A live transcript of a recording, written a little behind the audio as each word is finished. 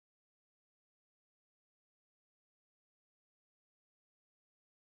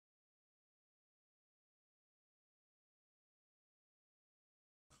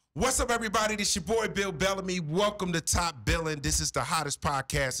What's up, everybody? This your boy, Bill Bellamy. Welcome to Top Billin. This is the hottest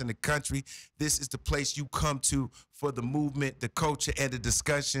podcast in the country. This is the place you come to for the movement, the culture, and the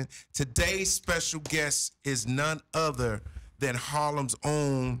discussion. Today's special guest is none other than Harlem's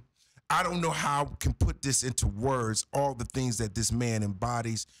own. I don't know how I can put this into words, all the things that this man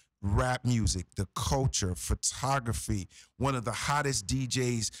embodies. Rap music, the culture, photography, one of the hottest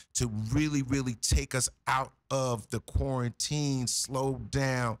DJs to really take us out of the quarantine, slow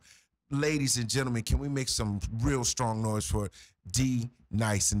down. Ladies and gentlemen, can we make some real strong noise for D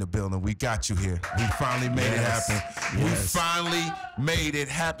Nice in the building? We got you here. We finally made it happen. We finally made it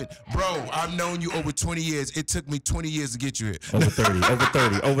happen. Bro, I've known you over 20 years. It took me 20 years to get you here. Over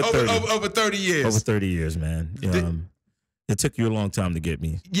 30 Over 30 years. Over 30 years, man. It took you a long time to get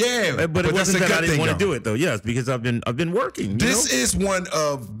me. Yeah, but it wasn't that I didn't want to do it though. Yes, because I've been working. This is one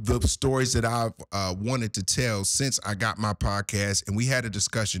of the stories that I've wanted to tell since I got my podcast, and we had a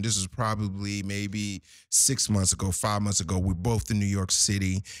discussion. This was probably maybe 6 months ago, 5 months ago. We're both in New York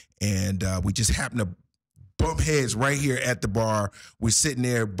City, and we just happened to bump heads right here at the bar. We're sitting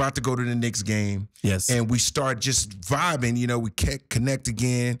there about to go to the Knicks game. Yes. And we start just vibing. You know, we can't connect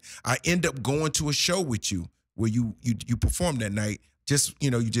again. I end up going to a show with you, where you performed that night. Just,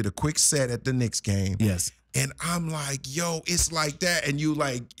 you did a quick set at the Knicks game. Yes. And I'm like, yo, it's like that. And you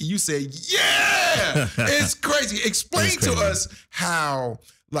said, yeah, it's crazy. Explain to us how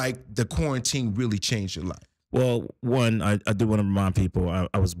the quarantine really changed your life. Well, one, I do want to remind people,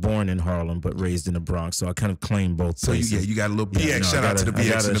 I was born in Harlem but raised in the Bronx, so I kind of claim both places. You got a little BX. Shout out to the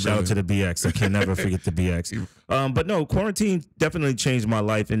BX. Shout out to the BX. I can never forget the BX. But no, quarantine definitely changed my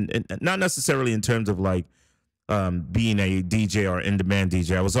life, and not necessarily in terms of being a DJ or in-demand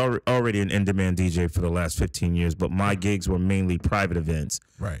DJ. I was already an in-demand DJ for the last 15 years, but my gigs were mainly private events.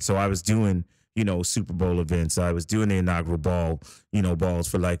 Right. So I was doing, Super Bowl events. I was doing the inaugural balls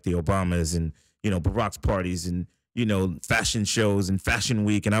for the Obamas and, Barack's parties and, fashion shows and fashion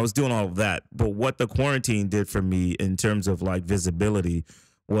week. And I was doing all of that. But what the quarantine did for me in terms of visibility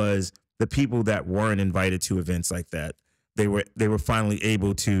was the people that weren't invited to events like that. They were finally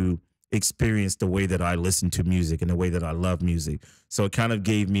able to experience the way that I listen to music and the way that I love music. So it kind of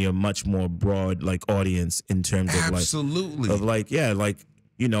gave me a much more broad audience in terms of absolutely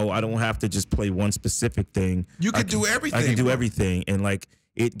I don't have to just play one specific thing. You can do everything. I can do everything, and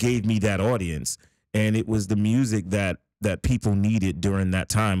it gave me that audience, and it was the music that people needed during that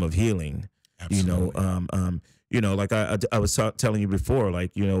time of healing. Absolutely. I was telling you before,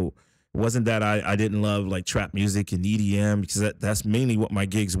 it wasn't that I didn't love trap music and EDM, because that's mainly what my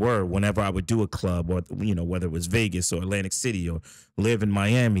gigs were whenever I would do a club, or whether it was Vegas or Atlantic City or live in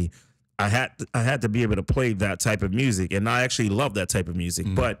Miami. I had to be able to play that type of music, and I actually love that type of music.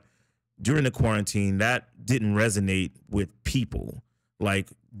 But during the quarantine, that didn't resonate with people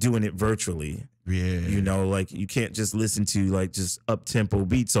doing it virtually. Yeah. You can't just listen to just up-tempo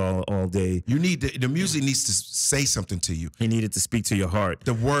beats all day. You need the music needs to say something to you. You need it to speak to your heart.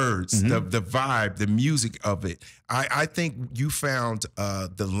 The words, the vibe, the music of it. I think you found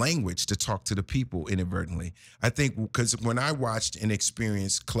the language to talk to the people inadvertently. I think because when I watched and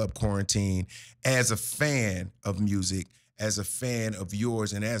experienced Club Quarantine as a fan of music, as a fan of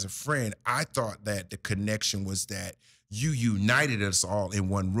yours, and as a friend, I thought that the connection was that you united us all in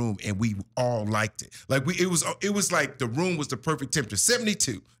one room, and we all liked it. It was like the room was the perfect temperature,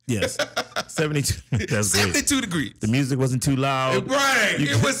 72. Yes, 72. That's 72 great. degrees. The music wasn't too loud. Right,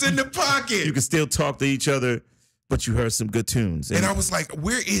 it was in the pocket. You could still talk to each other, but you heard some good tunes. And I was like,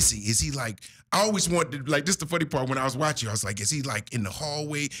 where is he? Is he I always wanted to, this is the funny part, when I was watching, I was like, is he in the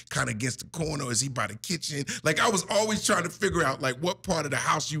hallway, kind of against the corner, or is he by the kitchen? I was always trying to figure out what part of the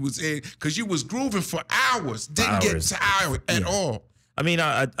house you was in, because you was grooving for hours, didn't get tired at all. I mean,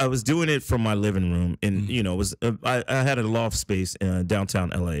 I was doing it from my living room, and it was I had a loft space in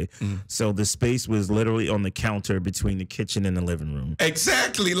downtown LA, so the space was literally on the counter between the kitchen and the living room.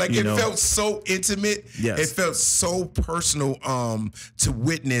 Exactly, it felt so intimate. Yes. It felt so personal to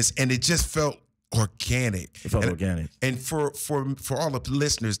witness, and it just felt organic. It felt organic. And for all the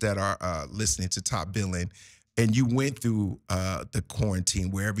listeners that are listening to Top Billin', and you went through the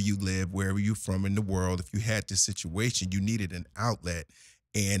quarantine, wherever you live, wherever you're from in the world, if you had this situation, you needed an outlet.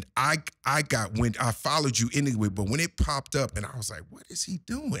 And I followed you anyway, but when it popped up, and I was like, what is he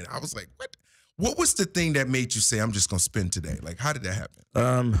doing? I was like, what? What was the thing that made you say, I'm just gonna spin today? How did that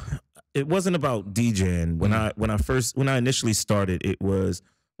happen? It wasn't about DJing. When I initially started, it was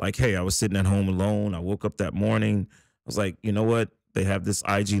hey, I was sitting at home alone. I woke up that morning. I was like, you know what? They have this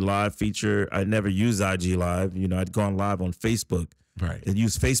IG Live feature. I never used IG Live. I'd gone live on Facebook. Right. And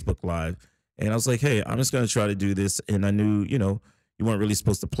used Facebook Live. And I was like, hey, I'm just going to try to do this. And I knew, you weren't really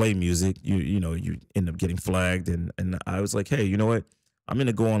supposed to play music. You know, you end up getting flagged. And I was like, hey, you know what? I'm going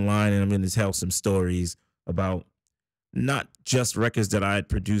to go online and I'm going to tell some stories about not just records that I had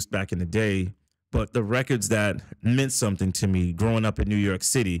produced back in the day, but the records that meant something to me growing up in New York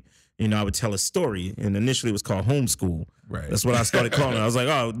City. You know, I would tell a story, and initially it was called Homeschool. Right. That's what I started calling it. I was like,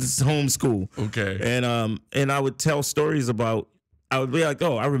 oh, this is Homeschool. Okay. And I would tell stories about, I would be like,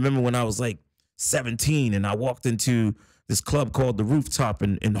 oh, I remember when I was like 17 and I walked into this club called The Rooftop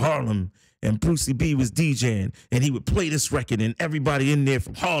in Harlem, and Brucey B was DJing, and he would play this record, and everybody in there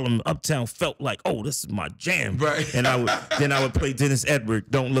from Harlem, Uptown felt like, oh, this is my jam. Right. And I would play Dennis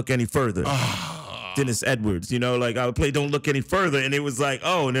Edward, Don't Look Any Further. Dennis Edwards, you know, like I would play Don't Look Any Further, and it was like,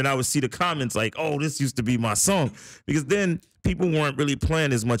 oh, and then I would see the comments like, oh, this used to be my song, because then people weren't really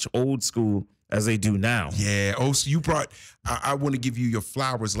playing as much old school as they do now. Yeah. Oh, so you brought, I want to give you your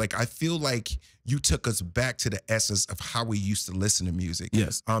flowers. Like, I feel like you took us back to the essence of how we used to listen to music.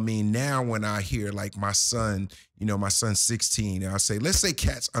 Yes. I mean, now when I hear like my son, you know, my son's 16, and I'll say, let's say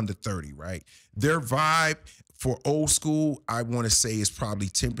cats under 30, right? Their vibe for old school, I want to say is probably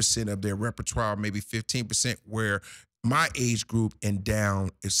 10% of their repertoire, maybe 15%, where my age group and down,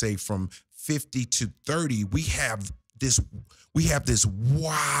 say from 50 to 30, we have this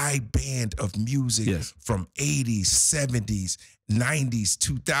wide band of music. Yes. From 80s, 70s, 90s,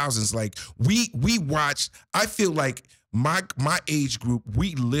 2000s. Like we watched, I feel like my age group,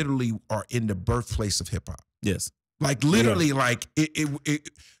 we literally are in the birthplace of hip hop. Yes. Like literally, like it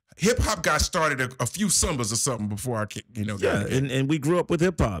hip hop got started a few summers or something before I, you know. Yeah, and we grew up with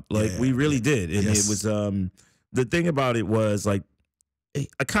hip hop, like we really did, and it was the thing about it was like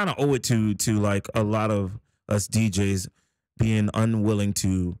I kind of owe it to like a lot of us DJs being unwilling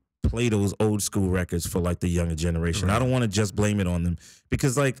to play those old school records for like the younger generation. Right. I don't want to just blame it on them,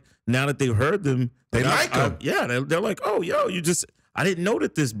 because like now that they've heard them, they like them. Yeah, they're like, oh, yo, I didn't know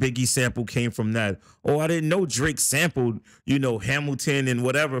that this Biggie sample came from that. Oh, I didn't know Drake sampled, you know, Hamilton and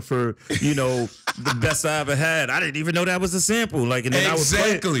whatever for, you know, the best I ever had. I didn't even know that was a sample. Like, and then exactly.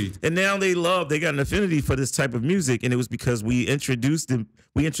 I would play it. And now they got an affinity for this type of music. And it was because we introduced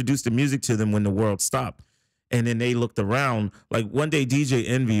the music to them when the world stopped. And then they looked around. Like one day, DJ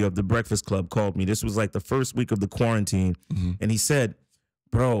Envy of the Breakfast Club called me. This was like the first week of the quarantine. Mm-hmm. And he said,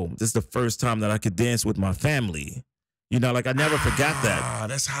 bro, this is the first time that I could dance with my family. You know, like I never forgot that. Ah,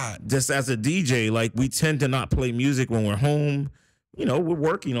 that's hot. Just as a DJ, like we tend to not play music when we're home. You know, we're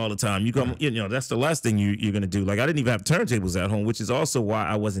working all the time. You come, you know, that's the last thing you're gonna do. Like I didn't even have turntables at home, which is also why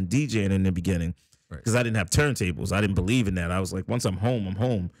I wasn't DJing in the beginning, because I didn't have turntables. I didn't believe in that. I was like, once I'm home, I'm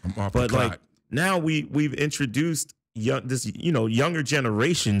home. I'm off but the clock. Like now we've introduced younger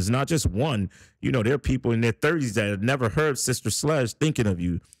generations, not just one. You know, there are people in their 30s that have never heard Sister Sledge, Thinking of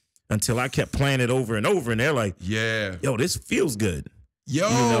You, until I kept playing it over and over, and they're like, yeah, yo, this feels good. Yo,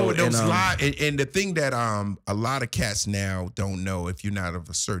 you know, those live, and the thing that a lot of cats now don't know, if you're not of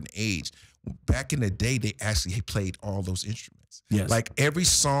a certain age, back in the day, they actually played all those instruments. Yes. Like every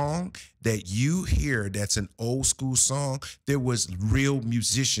song that you hear that's an old school song, there was real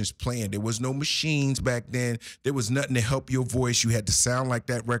musicians playing. There was no machines back then. There was nothing to help your voice. You had to sound like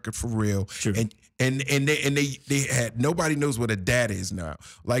that record for real. True. And they had, nobody knows what a DAT is now.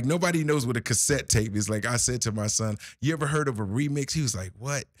 Like nobody knows what a cassette tape is. Like I said to my son, you ever heard of a remix? He was like,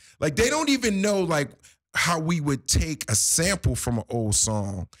 what? Like they don't even know like how we would take a sample from an old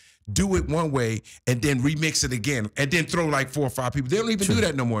song, do it one way, and then remix it again, and then throw like 4 or 5 people. They don't even do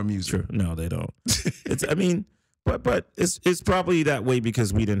that no more in music. True. No, they don't. I mean, but it's probably that way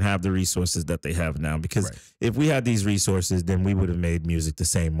because we didn't have the resources that they have now. Because if we had these resources, then we would have made music the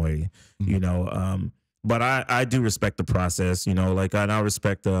same way, you know. But I do respect the process, you know. Like I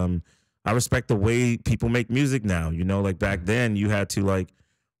respect the way people make music now. You know, like back then you had to like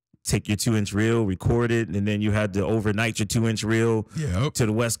take your 2-inch reel, record it, and then you had to overnight your 2-inch reel to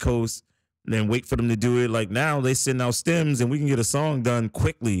the West Coast, and then wait for them to do it. Like now they send out stems and we can get a song done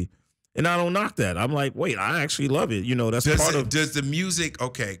quickly. And I don't knock that. I'm like, wait, I actually love it. You know, that's does the music,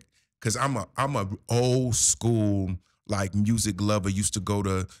 okay, because I'm a old school like music lover. Used to go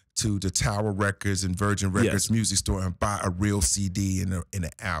to the Tower Records and Virgin Records music store and buy a real CD and an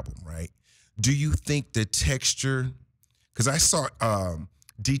album, right? Do you think the texture, because I saw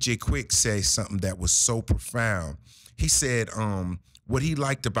DJ Quick say something that was so profound. He said what he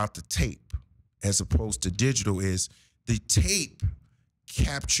liked about the tape as opposed to digital is the tape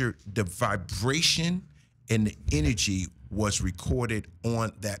captured the vibration and the energy was recorded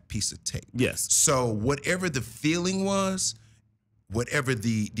on that piece of tape. Yes. So whatever the feeling was, whatever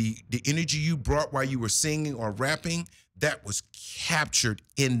the energy you brought while you were singing or rapping, that was captured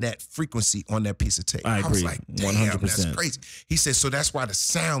in that frequency on that piece of tape. I was agree, like, damn, 100%. that's crazy. He said, so that's why the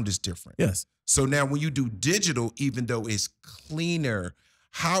sound is different. Yes. So now when you do digital, even though it's cleaner,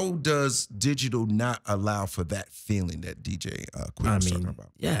 how does digital not allow for that feeling that DJ Quick was talking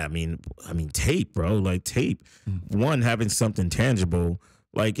about? Yeah, I mean, tape, bro. Like tape. One, having something tangible,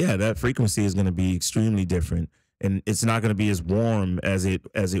 like, yeah, that frequency is going to be extremely different, and it's not going to be as warm as it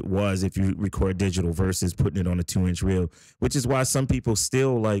was if you record digital versus putting it on a 2-inch reel. Which is why some people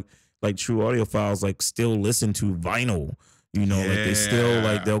still like true audiophiles like still listen to vinyl. You know, like they still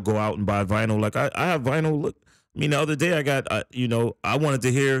like they'll go out and buy vinyl. Like I have vinyl. Look, I mean, the other day I got I wanted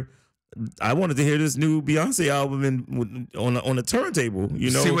to hear this new Beyonce album on a turntable.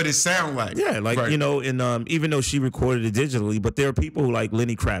 You know, see what it sound like. Yeah, like right. and even though she recorded it digitally, but there are people like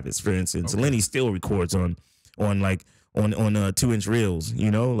Lenny Kravitz, for instance. Okay. Lenny still records on 2-inch reels.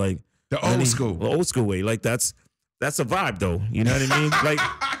 You know, like the old school way. Like that's a vibe, though. You know what I mean? Like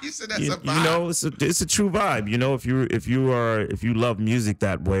you said that's a vibe. You know, it's a true vibe. You know, if you love music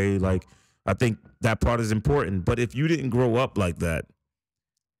that way, like I think that part is important. But if you didn't grow up like that,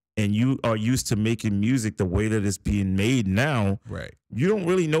 and you are used to making music the way that it's being made now, right? You don't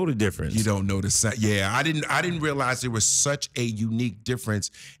really know the difference. You don't know the sound. Yeah, I didn't realize there was such a unique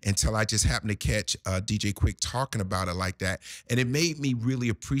difference until I just happened to catch DJ Quick talking about it like that, and it made me really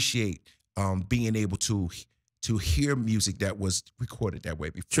appreciate being able to hear music that was recorded that way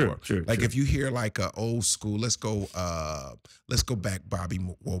before. Sure, like if you hear like a old school, let's go back Bobby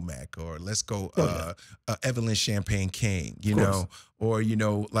Womack, or let's go Evelyn Champagne King, you know, or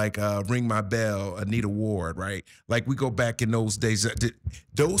like Ring My Bell, Anita Ward, right? Like we go back in those days.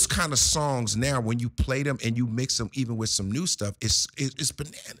 Those kind of songs now, when you play them and you mix them even with some new stuff, it's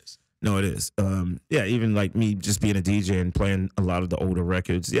bananas. No, it is. Yeah, even like me just being a DJ and playing a lot of the older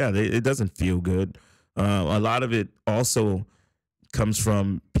records. Yeah, it doesn't feel good. A lot of it also comes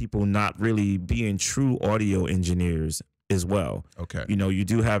from people not really being true audio engineers as well. Okay. You know, you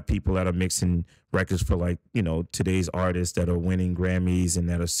do have people that are mixing records for like, today's artists that are winning Grammys and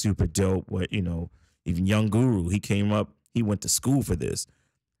that are super dope. What, even Young Guru, he went to school for this.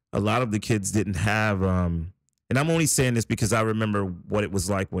 A lot of the kids didn't have, and I'm only saying this because I remember what it was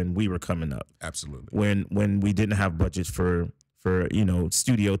like when we were coming up. Absolutely. When we didn't have budgets for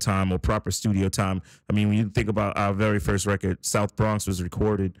studio time or proper studio time. I mean, when you think about our very first record, South Bronx was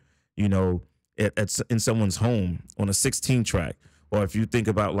recorded, in someone's home on a 16-track. Or if you think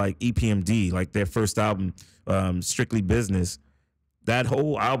about like EPMD, like their first album, Strictly Business, that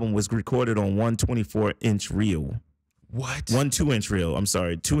whole album was recorded on one 24-inch reel. What? One 2-inch reel. I'm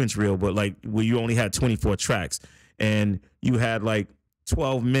sorry, 2-inch reel, but like where you only had 24 tracks, and you had like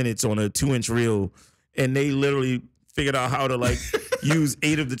 12 minutes on a 2-inch reel, and they literally figured out how to like use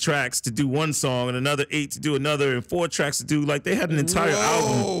 8 of the tracks to do one song and another 8 to do another and 4 tracks to do, like they had an entire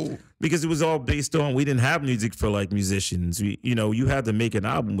album because it was all based on, we didn't have music for like musicians. You had to make an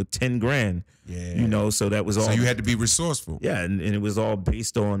album with 10 grand. Yeah. So that was all. So you had to be resourceful. Yeah, and it was all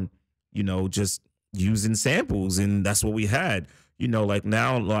based on, just using samples, and that's what we had. Like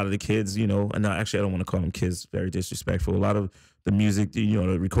now a lot of the kids, and actually I don't want to call them kids, very disrespectful. A lot of the music, the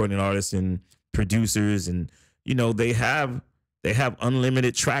recording artists and producers and they have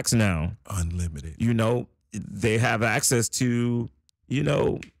unlimited tracks now. Unlimited. They have access to,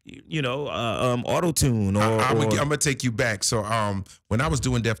 auto-tune. I'm gonna take you back. So when I was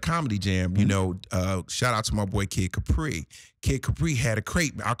doing Def Comedy Jam, shout out to my boy Kid Capri. Kid Capri had a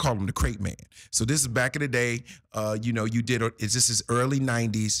crate. I call him the crate man. So this is back in the day. This is early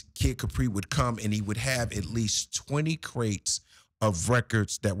 90s. Kid Capri would come and he would have at least 20 crates of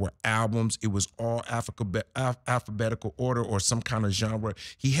records that were albums. It was all alphabetical order or some kind of genre.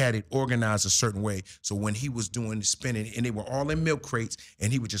 He had it organized a certain way. So when he was doing the spinning, and they were all in milk crates,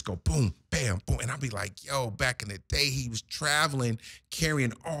 and he would just go boom, bam, boom. And I'd be like, yo, back in the day, he was traveling,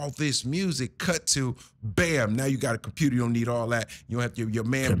 carrying all this music, cut to bam. Now you got a computer, you don't need all that. You don't have your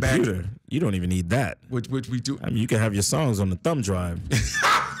man computer. back. You don't even need that. Which we do. I mean, you can have your songs on the thumb drive.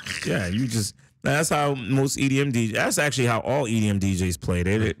 Yeah, that's how most EDM DJs, that's actually how all EDM DJs play.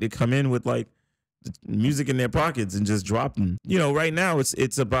 They come in with like music in their pockets and just drop them. Right now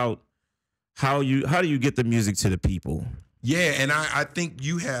it's about how do you get the music to the people? Yeah, and I think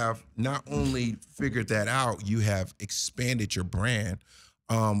you have not only figured that out, you have expanded your brand.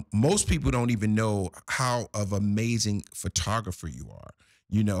 Most people don't even know how of amazing photographer you are.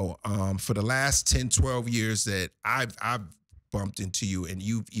 For the last 10, 12 years that I've bumped into you, and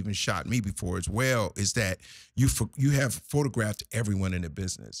you've even shot me before as well, is that you have photographed everyone in the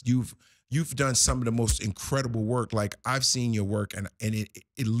business. you've done some of the most incredible work. Like I've seen your work, and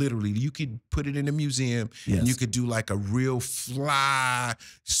it literally, you could put it in a museum, and you could do like a real fly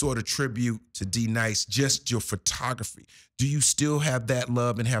sort of tribute to D Nice, just your photography. Do you still have that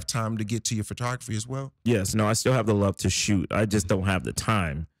love and have time to get to your photography as well? Yes, no, I still have the love to shoot. I just don't have the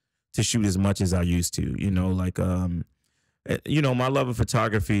time to shoot as much as I used to. You know, like you know, my love of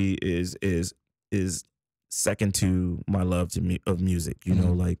photography is second to my love of music. You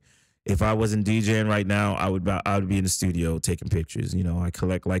know, like if I wasn't DJing right now, I would be in the studio taking pictures. You know, I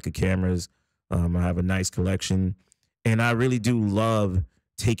collect Leica cameras. I have a nice collection, and I really do love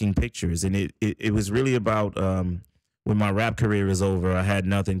taking pictures. And it was really about when my rap career is over, I had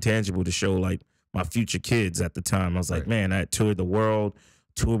nothing tangible to show like my future kids at the time. I was like, man, I toured the world,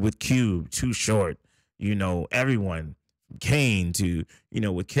 toured with Cube, Too Short, you know, everyone, Kane to, you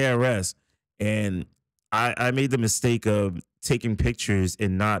know, with KRS. And I made the mistake of taking pictures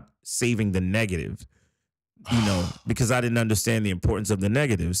and not saving the negative, you know, because I didn't understand the importance of the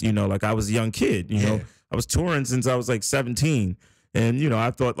negatives. You know, like I was a young kid, you know, I was touring since I was like 17. And, you know,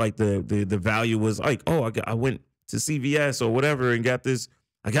 I thought like the value was like, oh, I went to CVS or whatever and got this,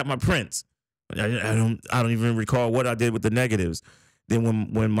 I got my prints. I don't even recall what I did with the negatives.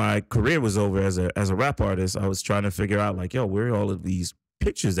 Then when my career was over as a rap artist, I was trying to figure out like, yo, where are all of these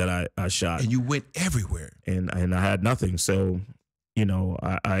pictures that I shot? And you went everywhere. And I had nothing. So, you know,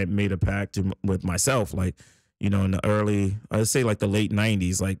 I made a pact with myself, like, you know, in the early, I'd say like the late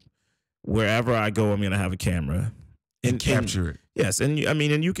 90s, like wherever I go, I'm going to have a camera. And capture it. Yes. And I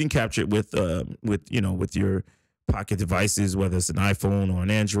mean, and you can capture it with you know, with your pocket devices, whether it's an iPhone or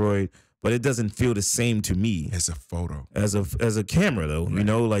an Android, but it doesn't feel the same to me as a photo, as a camera though. Right. You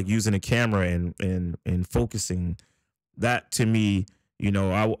know, like using a camera and focusing, that to me, you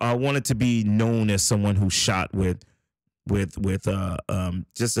know, I wanted to be known as someone who shot with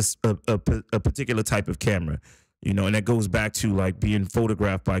just a particular type of camera, you know, and that goes back to like being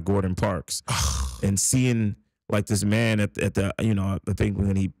photographed by Gordon Parks and seeing like this man at the, you know, I think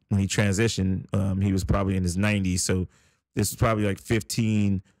when he transitioned, he was probably in his 90s. So this was probably like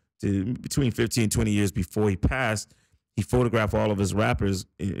between 15 and 20 years before he passed. He photographed all of his rappers.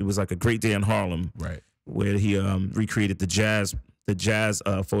 It was like A Great Day in Harlem, right, where he recreated the jazz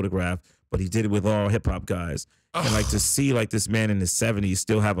photograph, but he did it with all hip hop guys. And like to see like this man in his 70s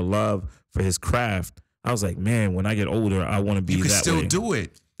still have a love for his craft, I was like, man, when I get older, I want to be that way. You can still do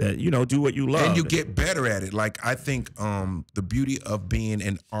it. That, you know, do what you love. And you get better at it. Like, I think the beauty of being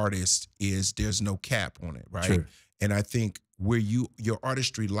an artist is there's no cap on it, right? Sure. And I think where your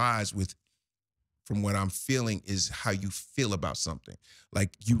artistry lies with, from what I'm feeling, is how you feel about something.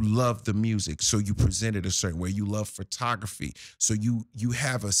 Like, you love the music, so you present it a certain way. You love photography, so you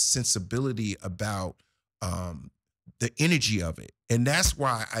have a sensibility about the energy of it. And that's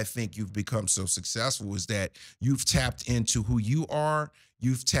why I think you've become so successful, is that you've tapped into who you are.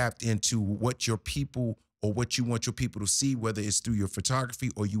 You've tapped into what your people, or what you want your people to see, whether it's through your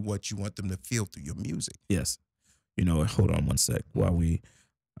photography or what you want them to feel through your music. Yes. You know, hold on one sec while we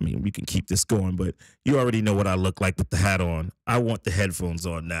can keep this going, but you already know what I look like with the hat on. I want the headphones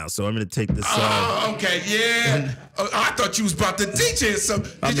on now, so I'm going to take this off. Oh, okay, yeah. I thought you was about to DJ some.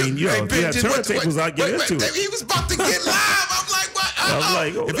 I mean, you know, turntables, I get into it. He was about to get live. I'm like, what? I'm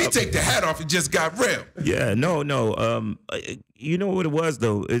like, if he take the hat off, it just got real. Yeah, no. You know what it was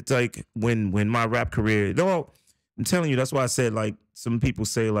though? It's like when my rap career. No, I'm telling you, that's why I said, like, some people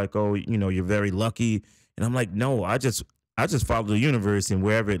say like, oh, you know, you're very lucky, and I'm like, no, I just followed the universe, and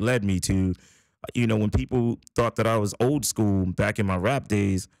wherever it led me to. You know, when people thought that I was old school back in my rap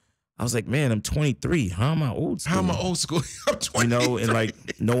days, I was like, man, I'm 23. How am I old school? How am I old school? I'm 23. You know, and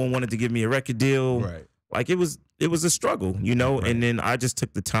like no one wanted to give me a record deal. Right. Like it was a struggle, you know. Right. And then I just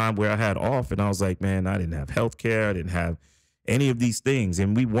took the time where I had off, and I was like, man, I didn't have health care. I didn't have any of these things,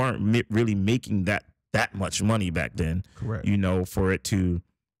 and we weren't really making that much money back then. Correct. You know, for it to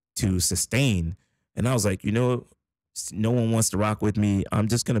sustain. And I was like, you know, no one wants to rock with me. I'm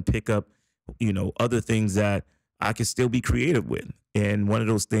just gonna pick up, you know, other things that I could still be creative with. And one of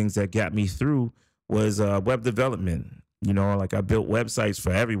those things that got me through was web development. You know, like I built websites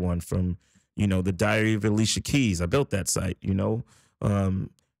for everyone from, you know, the Diary of Alicia Keys. I built that site, you know,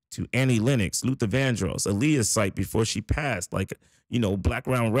 to Annie Lennox, Luther Vandross, Aaliyah's site before she passed. Like, you know, Black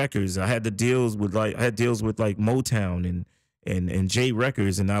Round Records. I had deals with Motown and J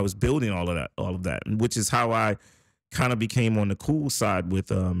Records, and I was building all of that, which is how I kind of became on the cool side with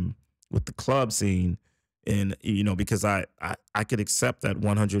the club scene. And, you know, because I could accept that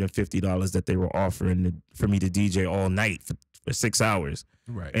 $150 that they were offering for me to DJ all night for 6 hours.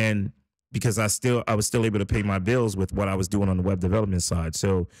 Right. And because I was still able to pay my bills with what I was doing on the web development side.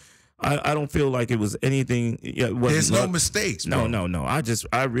 So I don't feel like it was anything. There's no mistakes. Bro. No.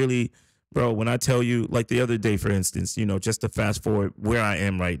 I really, bro. When I tell you, like the other day, for instance, just to fast forward where I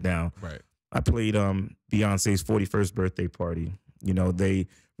am right now. Right. I played Beyonce's 41st birthday party. They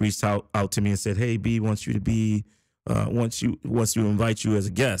reached out to me and said, "Hey, B wants you to be wants to invite you as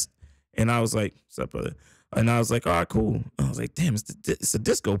a guest." And I was like, "What's up, brother?" And I was like, "All right, cool." I was like, "Damn, it's a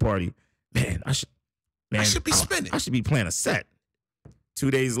disco party, man. I should be spinning. I should be playing a set." 2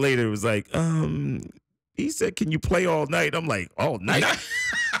 days later, it was like, he said, "Can you play all night?" I'm like, "All night?"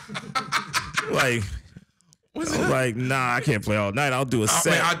 Like, nah, I can't play all night. I'll do a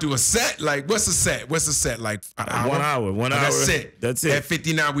set. I'll do a set. Like, what's a set? Like an hour? 1 hour. 1 hour. That's it. That's it. At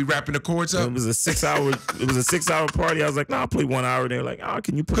 59, we wrapping the chords up. It was a 6 hour. It was a 6 hour party. I was like, "Nah, I'll play 1 hour." They're like, "Oh,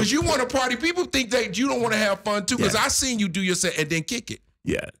 can you put?" Because you want to party. People think that you don't want to have fun too. Because Yeah. I seen you do your set and then kick it.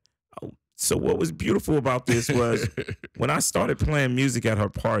 Yeah. So what was beautiful about this was when I started playing music at her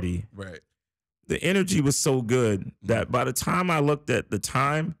party, Right. the energy was so good that by the time I looked at the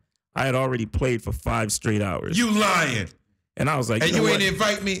time, I had already played for 5 straight hours. You lying. And I was like, And you know you what? ain't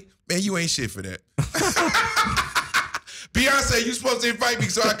invite me? Man, you ain't shit for that. Beyonce, you supposed to invite me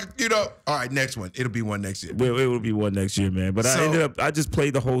so I could, All right, next one. It'll be one next year. Well, it will be one next year, man. But I just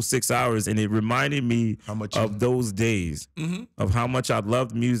played the whole 6 hours, and it reminded me of those days, of how much I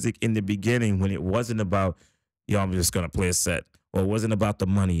loved music in the beginning when it wasn't about, I'm just going to play a set. Or it wasn't about the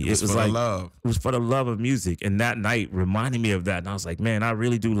money. It was for like the love. It was for the love of music. And that night reminded me of that. And I was like, man, I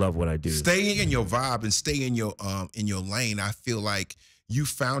really do love what I do. Staying in your vibe and stay in your lane. I feel like you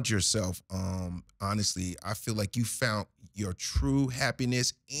found yourself. Honestly, I feel like you found your true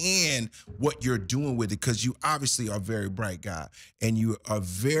happiness and what you're doing with it, because you obviously are a very bright guy and you are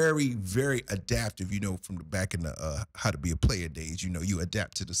very, very adaptive. From the back in the How to Be a Player days, you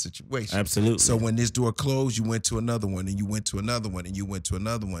adapt to the situation. Absolutely. So when this door closed, you went to another one, and you went to another one, and you went to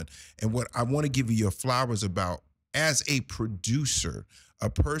another one. And what I want to give you your flowers about, as a producer, a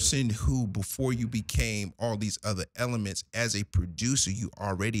person who, before you became all these other elements, as a producer, you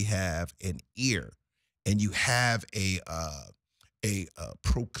already have an ear. And you have a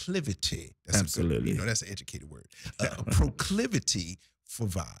proclivity. That's Absolutely. That's an educated word. A proclivity for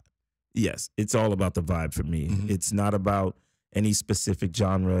vibe. Yes, it's all about the vibe for me. It's not about any specific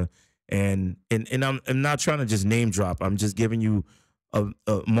genre. And I'm not trying to just name drop. I'm just giving you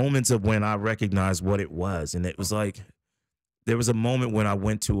moments of when I recognized what it was. And it was like, there was a moment when I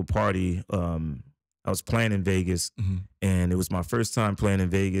went to a party. I was playing in Vegas, and it was my first time playing in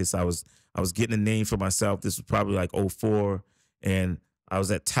Vegas. I was getting a name for myself. This was probably like 2004, and I was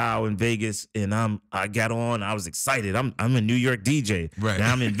at Tao in Vegas, and I got on. I was excited. I'm a New York DJ. Right.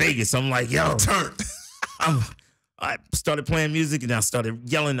 Now I'm in Vegas. I'm like, yo, turn. I started playing music, and I started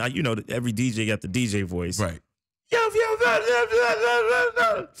yelling. Every DJ got the DJ voice. Right.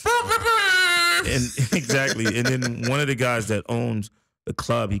 And exactly. And then one of the guys that owns the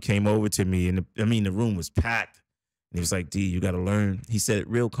club, he came over to me, and the room was packed. And he was like, "D, you got to learn." He said it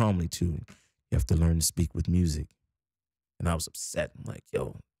real calmly too. "You have to learn to speak with music." And I was upset. I'm like,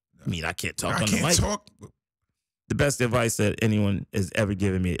 yo, I can't talk on the mic. Talk. The best advice that anyone has ever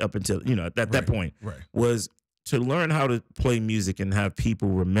given me up until, at that point, was to learn how to play music and have people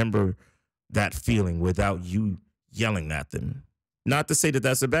remember that feeling without you yelling at them. Not to say that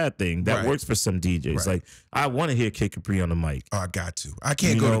that's a bad thing. That works for some DJs. Like, I want to hear Kid Capri on the mic. Oh, I got to. I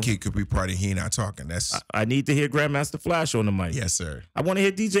can't go to Kid Capri party. He not talking. I need to hear Grandmaster Flash on the mic. Yes, sir. I want to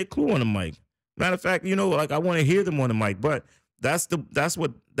hear DJ Clue on the mic. Matter of fact, I want to hear them on the mic. But that's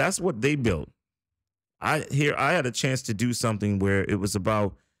what they built. I had a chance to do something where it was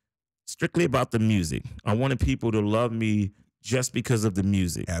strictly about the music. I wanted people to love me just because of the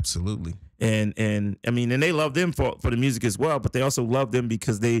music. Absolutely. And they love them for the music as well, but they also love them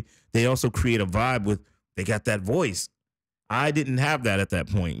because they also create a vibe they got that voice. I didn't have that at that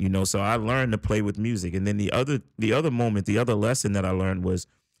point, so I learned to play with music. And then the other lesson that I learned was,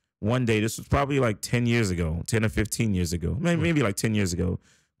 one day, this was probably like 10 years ago, 10 or 15 years ago, maybe like 10 years ago,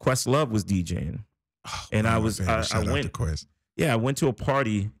 Questlove was DJing. Oh, and I went to a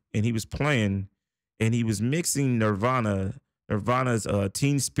party, and he was playing, and he was mixing Nirvana's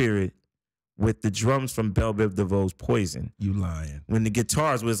Teen Spirit with the drums from Bell Biv DeVoe's Poison. You lying. When the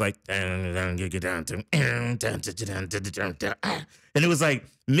guitars was like, and it was like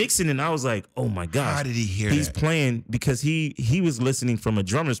mixing, and I was like, oh my God. How did he hear He's that? playing because he was listening from a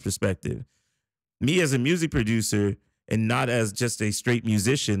drummer's perspective. Me as a music producer, and not as just a straight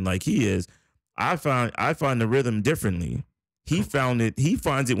musician like he is, I find the rhythm differently. He finds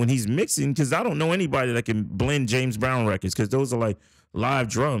it when he's mixing, because I don't know anybody that can blend James Brown records, because those are like live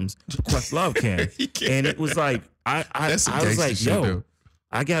drums. Questlove can. And it was like, I was like, yo,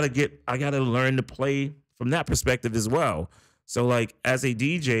 I gotta learn to play from that perspective as well. So like as a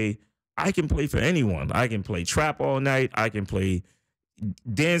DJ, I can play for anyone. I can play trap all night. I can play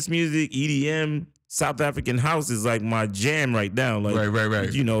dance music, EDM, South African house is like my jam right now. Like,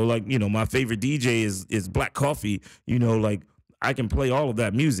 right. My favorite DJ is Black Coffee. Like I can play all of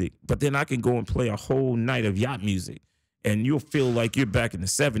that music, but then I can go and play a whole night of yacht music, and you'll feel like you're back in the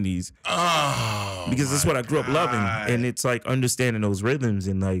 70s. Oh, because that's what I grew up loving, and it's like understanding those rhythms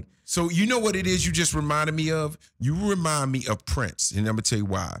and like. So you know what it is? You just reminded me of. You remind me of Prince, and I'm gonna tell you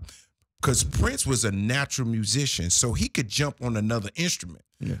why. Because Prince was a natural musician, so he could jump on another instrument.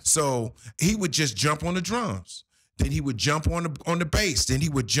 Yeah. So he would just jump on the drums. Then he would jump on the bass. Then he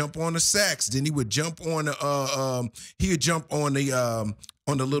would jump on the sax. Then he would jump on the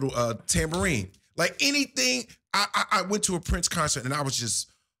little tambourine. Like anything. I went to a Prince concert and I was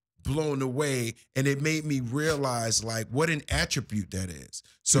just blown away, and it made me realize like what an attribute that is.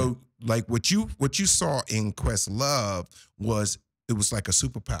 So like what you saw in Questlove was like a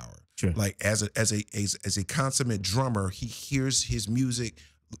superpower. Sure. Like as a consummate drummer, he hears his music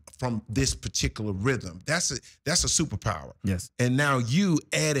from this particular rhythm. That's a superpower. Yes. And now you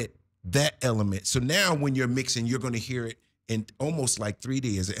added that element. So now when you're mixing, you're going to hear it in almost like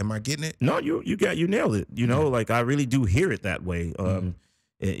 3D. Am I getting it? No, you nailed it. Like I really do hear it that way.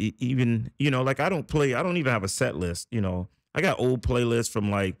 Even like I don't even have a set list. I got old playlists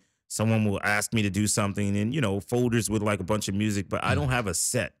from like someone will ask me to do something and, folders with like a bunch of music, but I don't have a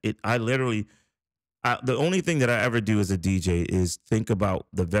set. The only thing that I ever do as a DJ is think about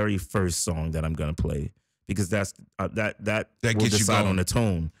the very first song that I'm going to play, because that will decide on the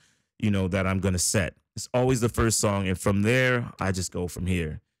tone, that I'm going to set. It's always the first song. And from there, I just go from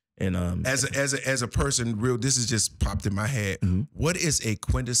here. And as a person, this has just popped in my head. Mm-hmm. What is a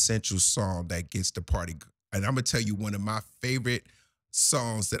quintessential song that gets the party? And I'm going to tell you one of my favorite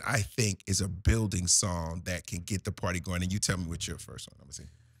songs that I think is a building song that can get the party going. And you tell me what's your first one. I'm gonna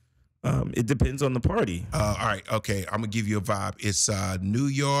see. It depends on the party. All right, okay. I'm gonna give you a vibe. It's New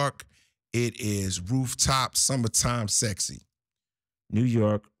York. It is Rooftop, Summertime, Sexy. New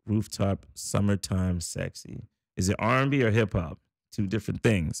York, Rooftop, Summertime, Sexy. Is it R&B or hip hop? Two different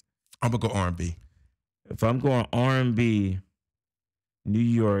things. I'm gonna go R&B. If I'm going R&B, New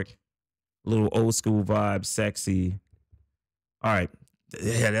York, little old school vibe, sexy. All right.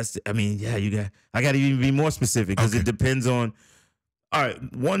 Yeah, I got to even be more specific because it depends on. All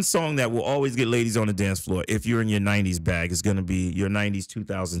right, one song that will always get ladies on the dance floor, if you're in your 90s bag, is going to be your 90s,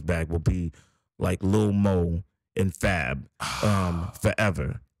 2000s bag will be like Lil Mo and Fab,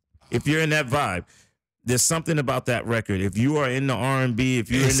 Forever. If you're in that vibe, there's something about that record. If you are in the R&B, if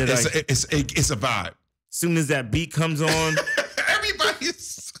you're into like, it's a vibe. Soon as that beat comes on,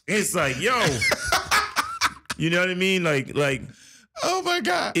 everybody's. It's like, yo, you know what I mean? Like, oh my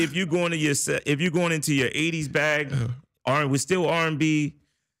God. If you're going into your 80s bag, we're still R&B,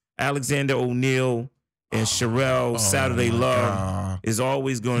 Alexander O'Neal and Sherelle, Saturday Love is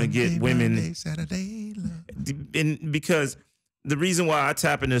always going to get women. Saturday Love. And because the reason why I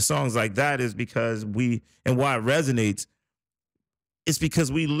tap into songs like that is because why it resonates, it's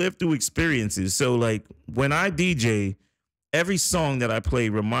because we live through experiences. So like when I DJ, every song that I play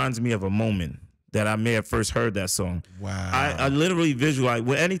reminds me of a moment that I may have first heard that song. Wow. I literally visualize,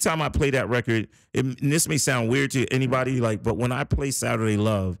 anytime I play that record, and this may sound weird to anybody, but when I play Saturday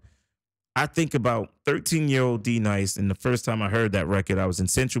Love, I think about 13-year-old D Nice, and the first time I heard that record, I was in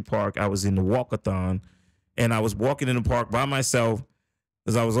Central Park, I was in the walkathon, and I was walking in the park by myself,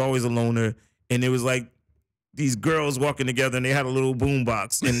 because I was always a loner, and it was like these girls walking together, and they had a little boom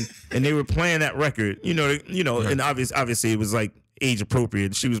box, and they were playing that record, right. And obviously it was like age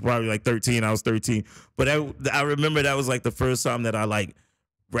appropriate. She was probably like 13, I was 13. But I remember that was like the first time that I like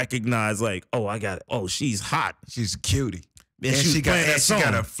recognized like, she's hot. She's a cutie. And she got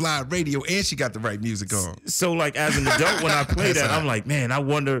a fly radio and she got the right music on. So like as an adult when I play that, I'm like, man, I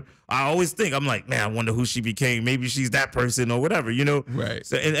always think, I'm like, man, I wonder who she became. Maybe she's that person or whatever, Right.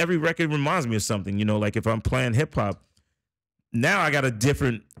 So, and every record reminds me of something, like if I'm playing hip hop, now I got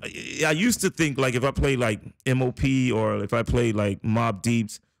I used to think like if I play like MOP or if I play like Mobb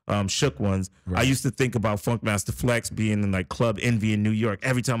Deep's Shook Ones, right. I used to think about Funkmaster Flex being in like Club Envy in New York.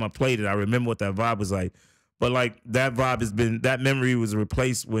 Every time I played it, I remember what that vibe was like. But like that vibe that memory was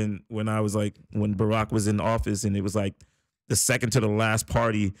replaced when Barack was in the office, and it was like the second to the last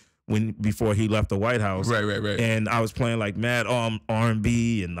party before he left the White House. Right. And I was playing like mad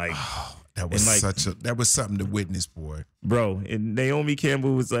R&B and like. That was something to witness, boy. Bro, and Naomi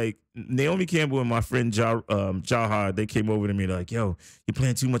Campbell and my friend Jahad, they came over to me like, yo, you're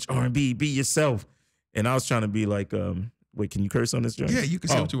playing too much R&B, be yourself. And I was trying to be like Wait, can you curse on this joint? Yeah, you can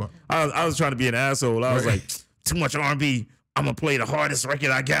say what you want. I was trying to be an asshole. I was Right. like, too much R&B. I'm gonna play the hardest record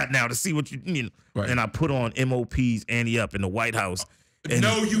I got now to see what you need. Right. And I put on MOP's Annie Up in the White House. And,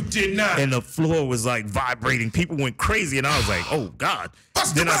 No, you did not. and the floor was like vibrating. People went crazy, and I was like, "Oh God!"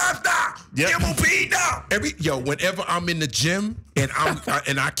 Bust Then the I- rhymes now. Yep. MOP now. Whenever I'm in the gym and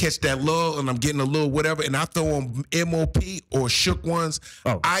I catch that lull and I'm getting a little whatever, and I throw on MOP or Shook Ones,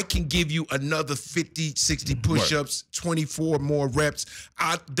 I can give you another 50, 60 push-ups, 24 more reps.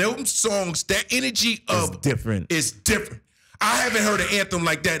 Them songs, that energy of different. is different. I haven't heard an anthem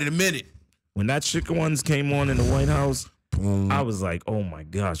like that in a minute. When that Chicken Ones came on in the White House, Boom. I was like, "Oh my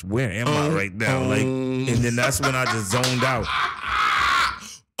gosh, where am I right now?" Like, and then that's when I just zoned out.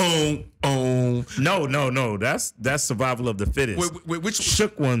 No. That's Survival of the Fittest. Wait, which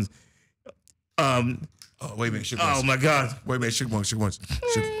Shook Ones. Oh, wait a minute, Shook Ones. Oh my God. Wait a minute, Shook Ones.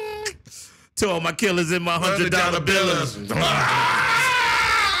 To all my killers in my $100 bills. Yo,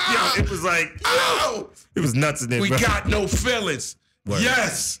 it was like, it was nuts in there. We bro. got no feelings. Word.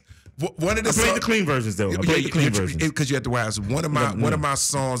 Yes. One of the I played the clean versions though. I played the clean versions. because you have to watch. One of my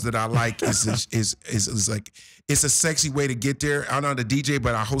songs that I like is like it's a sexy way to get there. I'm not a DJ,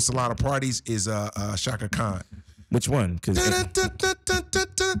 but I host a lot of parties. Is Shaka Khan. Which one? Because I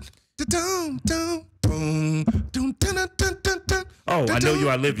know you.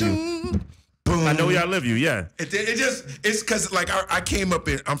 I live you. I know you. I live you. Yeah. It's because like I came up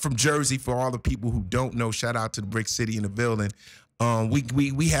in. I'm from Jersey. For all the people who don't know, shout out to the Brick City in the building.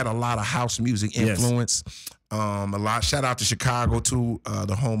 We had a lot of house music influence. A lot. Shout out to Chicago too,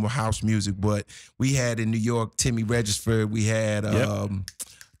 the home of house music. But we had in New York Timmy Regisford. We had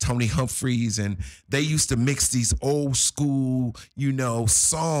Tony Humphreys, and they used to mix these old school,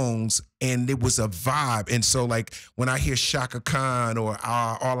 songs, and it was a vibe. And so like when I hear Shaka Khan or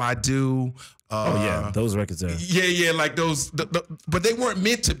All I Do. Those records are. Yeah, like those, but they weren't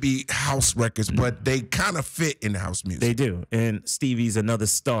meant to be house records, but they kind of fit in house music. They do. And Stevie's Another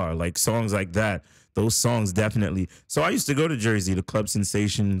Star, like songs like that. Those songs definitely. So I used to go to Jersey, the Club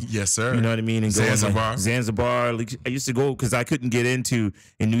Sensation. Yes, sir. You know what I mean? And Zanzibar. Zanzibar. Like, I used to go because I couldn't get into,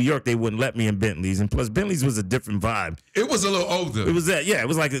 in New York, they wouldn't let me in Bentley's. And plus, Bentley's was a different vibe. It was a little older. It was that, yeah. It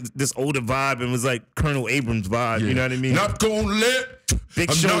was like this older vibe, and it was like Colonel Abrams vibe. Yeah. You know what I mean? Not gonna let. Big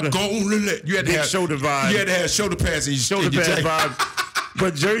I'm shoulder. not gonna let. You had to Big have shoulder vibe. You had to have shoulder pads in your Shoulder pad vibe.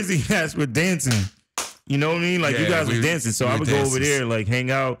 But Jersey has with dancing. You know what I mean? Like you guys were dancing, so I would go over there, like hang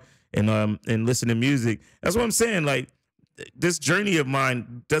out and listen to music. That's what I'm saying. Like this journey of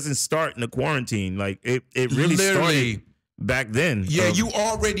mine doesn't start in the quarantine. Like it really started back then. Yeah, you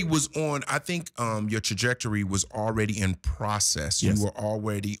already was on. I think your trajectory was already in process. Yes. You were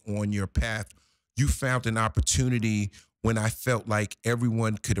already on your path. You found an opportunity when I felt like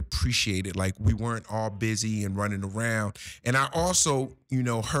everyone could appreciate it. Like we weren't all busy and running around. And I also,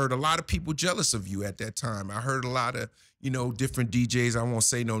 heard a lot of people jealous of you at that time. I heard a lot of, different DJs, I won't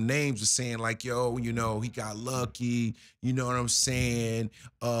say no names, were saying like, yo, he got lucky. You know what I'm saying?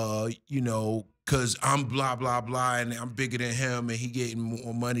 Because I'm blah, blah, blah, and I'm bigger than him, and he getting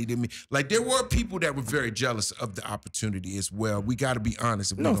more money than me. Like, there were people that were very jealous of the opportunity as well. We got to be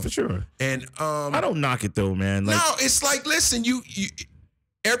honest. No, for sure. And I don't knock it, though, man. Like, no, it's like, listen, you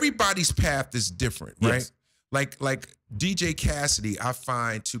everybody's path is different, right? Yes. Like DJ Cassidy, I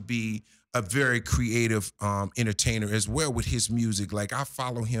find to be a very creative entertainer as well with his music. Like I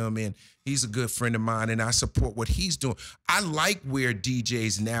follow him and he's a good friend of mine and I support what he's doing. I like where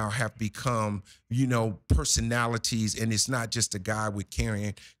DJs now have become, personalities, and it's not just a guy with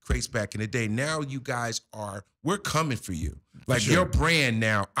carrying crates back in the day. Now you guys we're coming for you. Like your brand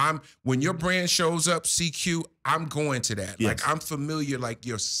now, when your brand shows up, CQ, I'm going to that. Yes. Like I'm familiar, like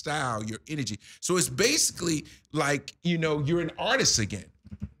your style, your energy. So it's basically like, you're an artist again.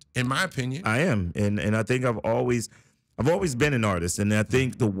 In my opinion, I am, and I think I've always been an artist, and I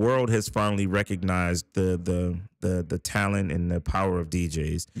think the world has finally recognized the talent and the power of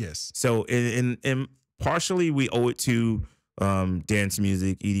DJs. Yes. So, and partially we owe it to dance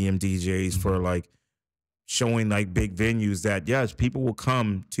music, EDM DJs for like showing like big venues that yes, people will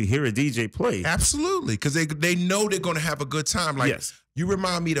come to hear a DJ play. Absolutely, because they know they're going to have a good time. Like you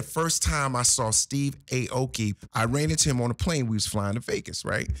remind me the first time I saw Steve Aoki, I ran into him on a plane. We was flying to Vegas,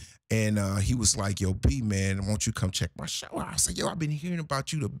 right? And he was like, "Yo, B man, won't you come check my show?" I was like, "Yo, I've been hearing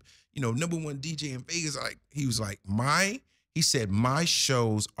about you, the #1 DJ in Vegas." He was like, he said, "My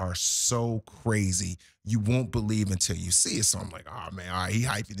shows are so crazy. You won't believe until you see it." So I'm like, "Oh man, all right, he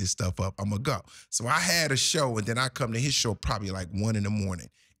hyping this stuff up. I'm gonna go." So I had a show, and then I come to his show probably like 1 in the morning.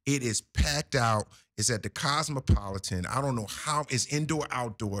 It is packed out. It's at the Cosmopolitan. I don't know how. It's indoor,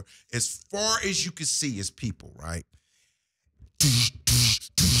 outdoor. As far as you can see is people, right?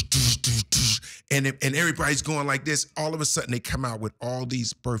 and everybody's going like this. All of a sudden, they come out with all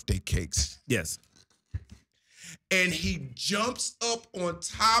these birthday cakes. Yes. And he jumps up on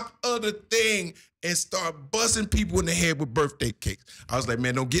top of the thing and start buzzing people in the head with birthday cakes. I was like,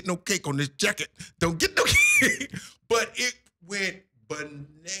 man, don't get no cake on this jacket. Don't get no cake. But it went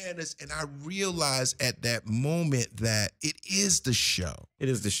bananas. And I realized at that moment that it is the show. It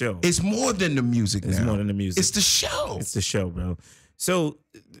is the show. It's more than the music It's now. more than the music. It's the show. It's the show, bro. So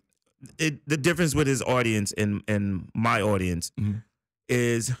the difference with his audience and my audience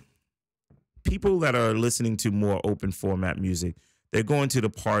is people that are listening to more open format music. They're going to the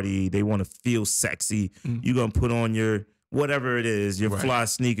party. They want to feel sexy. You're going to put on your, whatever it is, your fly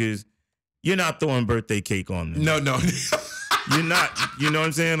sneakers. You're not throwing birthday cake on them. No. You're not, you know what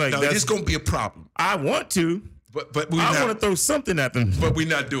I'm saying? Like, no, it's going to be a problem. I want to, but I want to throw something at them. But we're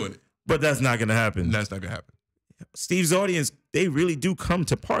not doing it. But that's not going to happen. That's not going to happen. Steve's audience, they really do come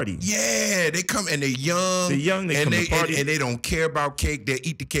to party. Yeah, they come and they're young. They're young, they come to party. And they don't care about cake. They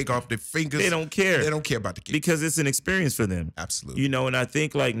eat the cake off their fingers. They don't care. They don't care about the cake. Because it's an experience for them. Absolutely. You know, and I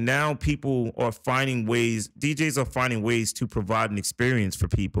think like now people are finding ways, DJs are finding ways to provide an experience for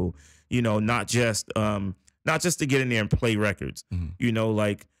people, you know, not just to get in there and play records. You know,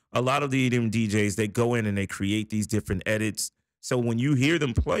 like a lot of the EDM DJs, they go in and they create these different edits. So when you hear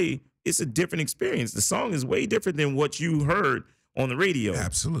them play, it's a different experience. The song is way different than what you heard on the radio.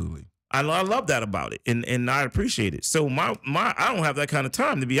 Absolutely. I love that about it, and I appreciate it. So my I don't have that kind of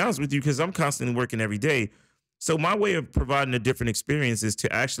time, to be honest with you, because I'm constantly working every day. So my way of providing a different experience is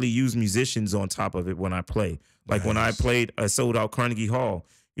to actually use musicians on top of it when I play. Like when I played a sold out Carnegie Hall,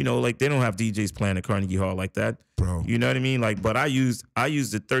 you know, like they don't have DJs playing at Carnegie Hall like that. Bro. You know what I mean? Like, but I used a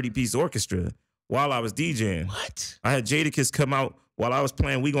 30-piece orchestra while I was DJing. What? I had Jadakiss come out while I was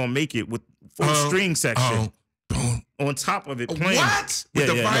playing We Gonna Make It with full string section. On top of it playing. What? With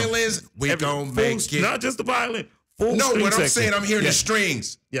the violins? We gonna make it. Not just the violin. Full no, string what section. I'm saying, I'm hearing the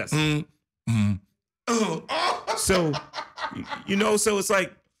strings. Yes. So, you know, so it's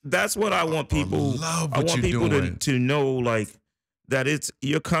like, that's what I want people. I want people to know, like, that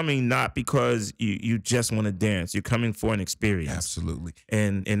you're coming not because you just want to dance. You're coming for an experience. Absolutely.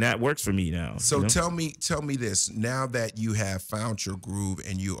 And that works for me now. So you know? tell me this. Now that you have found your groove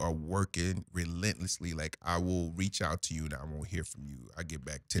and you are working relentlessly, like I will reach out to you and I won't hear from you. I get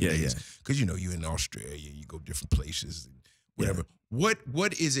back 10 days. Because you know you're in Australia, you go different places and whatever. Yeah.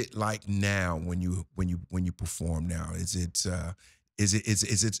 What is it like now when you perform now? Is it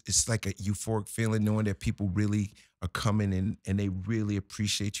it's like a euphoric feeling knowing that people really are coming in and they really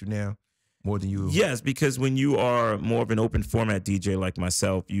appreciate you now more than you? Yes, because when you are more of an open format DJ like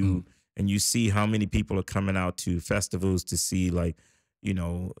myself, and you see how many people are coming out to festivals to see, like, you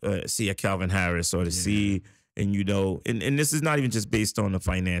know, see a Calvin Harris or to see, and you know, and this is not even just based on the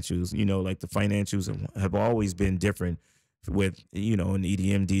financials, you know, like the financials have always been different with, you know, an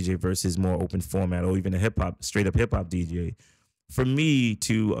EDM DJ versus more open format or even a straight up hip hop DJ. For me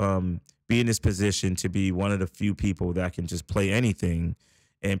to be in this position to be one of the few people that can just play anything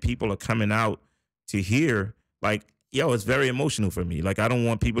and people are coming out to hear, like, yo, it's very emotional for me. Like, I don't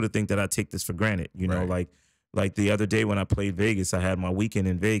want people to think that I take this for granted. You know, like the other day when I played Vegas, I had my weekend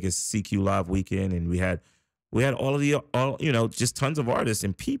in Vegas, CQ Live weekend, and we had all you know, just tons of artists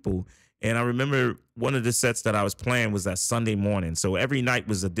and people. And I remember one of the sets that I was playing was that Sunday morning. So every night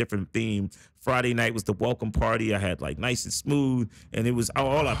was a different theme. Friday night was the welcome party. I had like Nice and Smooth, and it was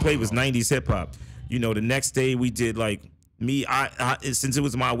all I played was 90s hip hop. You know, the next day we did like I since it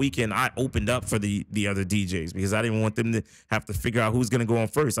was my weekend, I opened up for the other DJs because I didn't want them to have to figure out who's gonna go on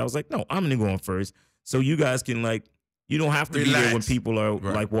first. I was like, no, I'm gonna go on first, so you guys can, like, you don't have to be there when people are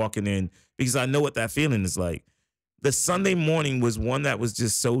like walking in, because I know what that feeling is like. The Sunday morning was one that was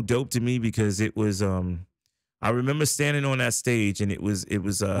just so dope to me because it was I remember standing on that stage and it was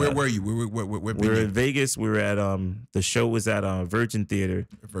where were you? Where we were in Vegas. We were at the show was at Virgin Theater.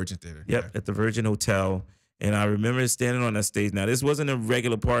 Virgin Theater. Yep, at the Virgin Hotel. And I remember standing on that stage. Now, this wasn't a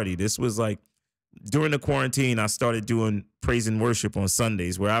regular party. This was like during the quarantine, I started doing praise and worship on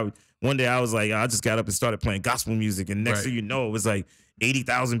Sundays, where one day I was like, I just got up and started playing gospel music, and next thing you know, it was like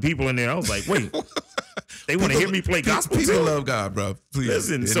 80,000 people in there. I was like, wait, they want to hear me play gospel too? People love God, bro. Please.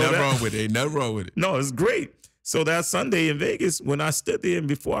 Listen, Ain't nothing wrong with it. Ain't nothing wrong with it. No, it's great. So that Sunday in Vegas, when I stood there and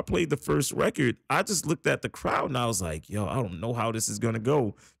before I played the first record, I just looked at the crowd and I was like, yo, I don't know how this is going to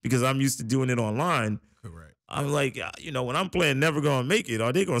go because I'm used to doing it online. Correct. I'm like, you know, when I'm playing Never Gonna Make It,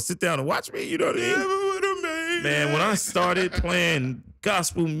 are they going to sit down and watch me? You know what I mean? Never would've made Man, when I started playing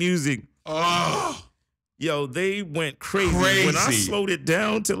gospel music, Yo, they went crazy. When I slowed it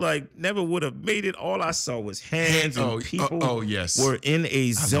down to like never would have made it, all I saw was hands and people yes. were in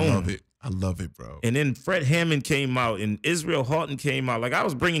a zone. I love it. I love it, bro. And then Fred Hammond came out and Israel Houghton came out. Like I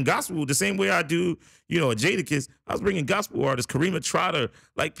was bringing gospel the same way I do, you know, at Jadakiss. I was bringing gospel artists, Karima Trotter,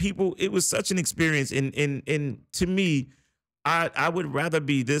 like people. It was such an experience. And to me, I would rather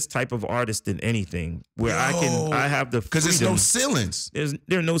be this type of artist than anything where I have the because there's no ceilings.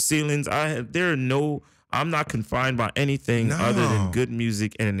 There are no ceilings. I'm not confined by anything other than good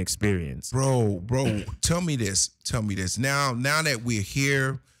music and an experience. Bro, tell me this. Now that we're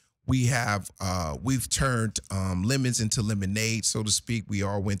here, we've turned lemons into lemonade, so to speak. We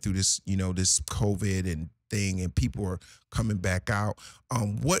all went through this, you know, this COVID and thing, and people are coming back out.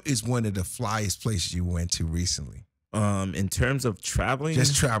 What is one of the flyest places you went to recently? In terms of traveling?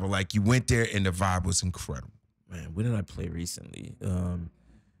 Just travel. Like you went there and the vibe was incredible. Man, where did I play recently?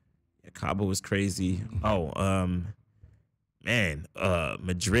 Cabo was crazy.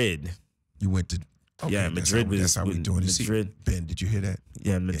 Madrid. You went to Madrid that's how we doing it. Madrid. Ben, did you hear that?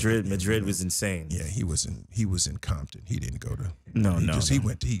 Yeah, Madrid. Madrid was insane. Yeah, he was in Compton. He didn't go to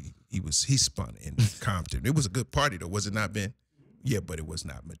he spun in Compton. It was a good party though, was it not, Ben? Yeah, but it was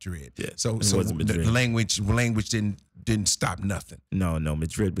not Madrid. Yeah, so the language didn't stop nothing. No,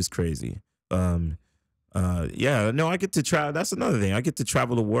 Madrid was crazy. I get to travel. That's another thing. I get to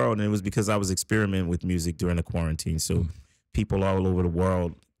travel the world, and it was because I was experimenting with music during the quarantine. So people all over the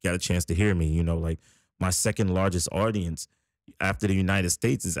world got a chance to hear me. You know, like my second largest audience after the United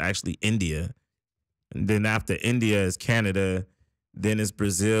States is actually India, and then after India is Canada, then it's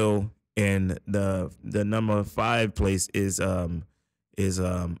Brazil, and the number 5 place is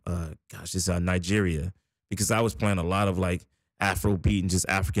Nigeria, because I was playing a lot of like Afrobeat and just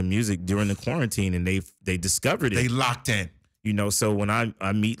African music during the quarantine, and they discovered it. They locked in. You know, so when I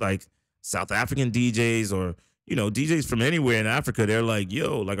meet like South African DJs or, you know, DJs from anywhere in Africa, they're like,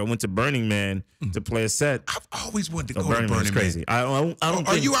 yo, like I went to Burning Man to play a set. I've always wanted to go to Burning Burning Man. Crazy. I don't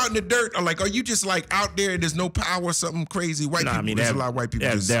Are you out in the dirt, or like are you just like out there and there's no power or something crazy? There's a lot of white people.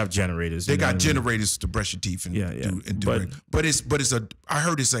 They have generators. They got generators to brush your teeth and do it. But I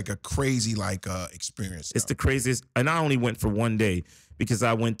heard it's like a crazy experience. It's the craziest. And I only went for one day because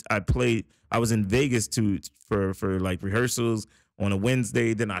I was in Vegas for like rehearsals on a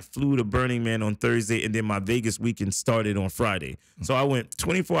Wednesday, then I flew to Burning Man on Thursday, and then my Vegas weekend started on Friday. So I went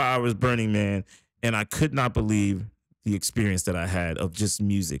 24 hours Burning Man, and I could not believe the experience that I had of just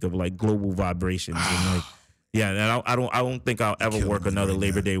music, of like global vibrations, and like, and I don't think I'll ever work another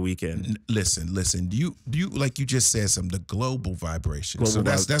Labor Day weekend. Listen. Do you like you just said something? The global vibration. So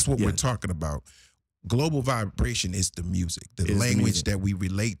that's what we're talking about. Global vibration is the music, the language that we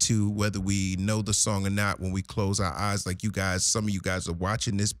relate to, whether we know the song or not. When we close our eyes, like you guys, some of you guys are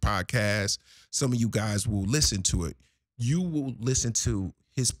watching this podcast. Some of you guys will listen to it. You will listen to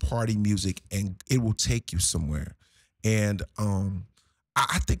his party music, and it will take you somewhere. And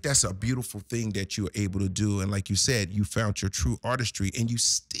I think that's a beautiful thing that you're able to do. And like you said, you found your true artistry, and you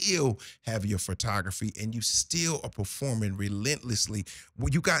still have your photography, and you still are performing relentlessly. Well,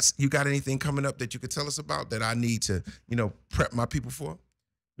 you got anything coming up that you could tell us about that I need to, prep my people for?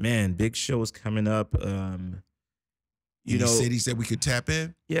 Man, big shows coming up. Any cities that we could tap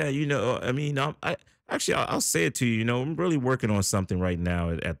in? Yeah, I mean, I'll say it to you. I'm really working on something right now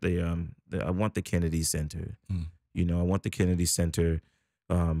at I want the Kennedy Center. I want the Kennedy Center.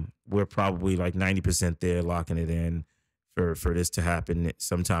 We're probably like 90% there, locking it in for this to happen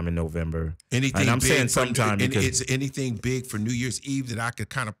sometime in November. Anything? And I'm big saying sometime because it's anything big for New Year's Eve that I could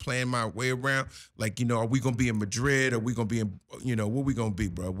kind of plan my way around. Like, are we gonna be in Madrid? Are we gonna be in? Where we gonna be,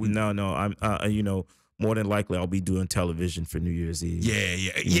 bro? No. I'm. More than likely I'll be doing television for New Year's Eve.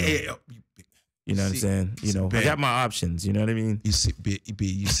 Yeah. You know what I'm saying? I got my options. You know what I mean? You see, B,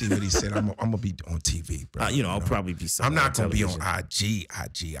 you see what he said? I'm gonna be on TV, bro. I'll probably be. I'm not gonna be on IG.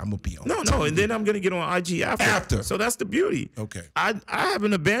 I'm gonna be on. No, TV. And then I'm gonna get on IG after. So that's the beauty. Okay. I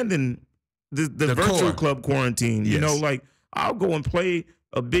haven't abandoned the virtual core. club quarantine. Yes. Like I'll go and play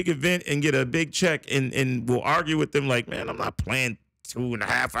a big event and get a big check, and we'll argue with them like, man, I'm not playing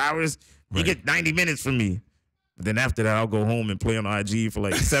 2.5 hours. You get 90 minutes from me. But then after that, I'll go home and play on IG for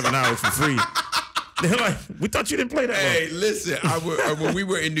like 7 hours for free. They're like, we thought you didn't play that Hey, long. listen, when we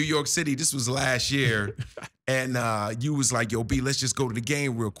were in New York City, this was last year, and you was like, yo, B, let's just go to the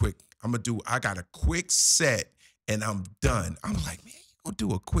game real quick. I got a quick set, and I'm done. I'm like, man, you gonna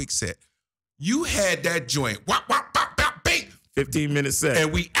do a quick set. You had that joint, wop, wop, bop, bop, bing. 15-minute set.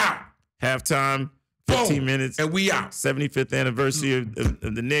 And we out. Halftime, 15 Boom. minutes. And we out. 75th anniversary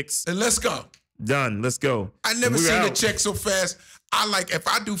of the Knicks. And let's go. Done. Let's go. I never seen a check so fast. I like if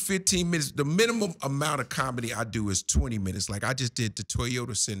I do 15 minutes, the minimum amount of comedy I do is 20 minutes. Like I just did the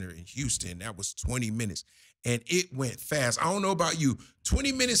Toyota Center in Houston. That was 20 minutes. And it went fast. I don't know about you.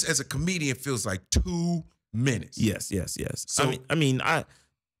 20 minutes as a comedian feels like 2 minutes. Yes. So I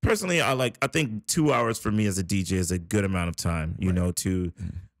personally, I think 2 hours for me as a DJ is a good amount of time, you know,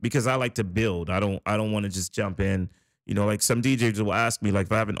 because I like to build. I don't want to just jump in. You know, like some DJs will ask me, like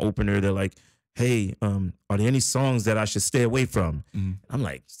if I have an opener, they're like, hey, are there any songs that I should stay away from? I'm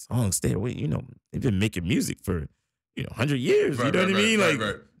like, songs, stay away. You know, they've been making music for, 100 years. You know what I mean?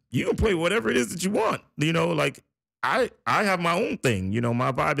 You can play whatever it is that you want. You know, like I have my own thing. You know,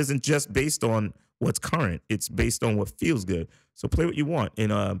 my vibe isn't just based on what's current. It's based on what feels good. So play what you want.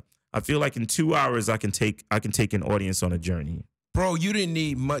 And I feel like in 2 hours I can take an audience on a journey. Bro, you didn't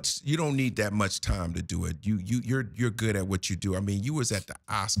need much. You don't need that much time to do it. You're good at what you do. I mean, you was at the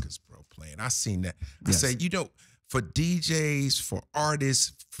Oscars, bro, playing. I seen that. Yes. I say, for DJs, for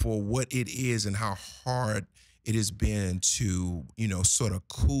artists, for what it is and how hard it has been to, sort of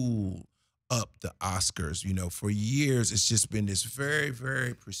cool up the Oscars. For years, it's just been this very,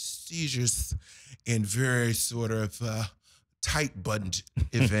 very prestigious and very sort of tight-buttoned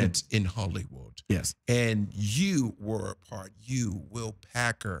event in Hollywood. Yes. And you were a part, Will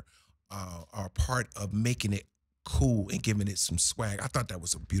Packer, are part of making it cool and giving it some swag. I thought that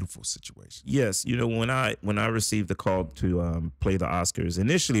was a beautiful situation. Yes, when I received the call to play the Oscars,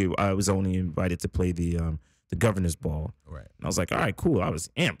 initially I was only invited to play the Governor's Ball. Right. And I was like, all right, cool. I was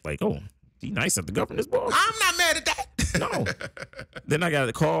amped, like, oh, D-Nice at the Governor's Ball. I'm not mad at that. No. Then I got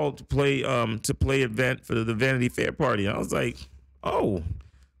a call to play event for the Vanity Fair party. And I was like, oh,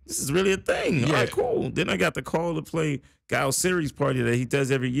 this is really a thing. Yeah. All right, cool. Then I got the call to play Guy Series party that he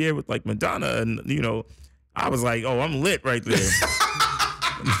does every year with like Madonna. And, I was like, oh, I'm lit right there.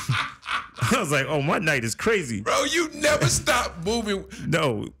 I was like, oh, my night is crazy. Bro, you never stop moving.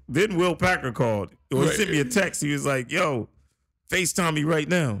 No. Then Will Packer called. He sent me a text. He was like, yo, FaceTime me right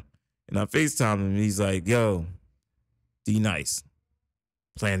now. And I FaceTimed him, and he's like, yo, D-Nice,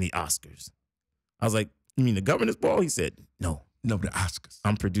 playing the Oscars. I was like, you mean the Governor's Ball? He said, no, the Oscars.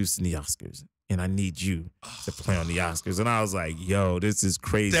 I'm producing the Oscars, and I need you to play on the Oscars. And I was like, yo, this is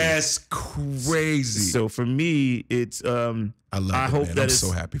crazy. That's crazy. So for me, it's I love it, hope man. that I'm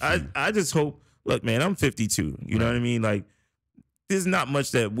so happy for you. I just hope, look, man, I'm 52. You know what I mean? Like, there's not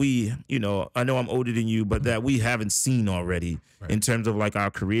much that we, I know I'm older than you, but that we haven't seen already in terms of like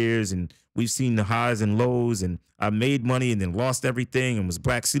our careers. And we've seen the highs and lows, and I made money and then lost everything and was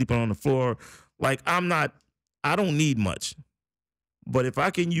black sleeping on the floor. Like, I don't need much. But if I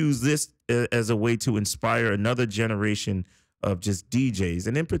can use this as a way to inspire another generation of just DJs,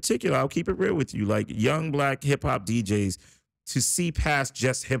 and in particular, I'll keep it real with you, like young black hip hop DJs, to see past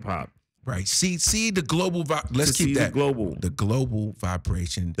just hip hop. Right. See the global vibe. Let's keep that. The global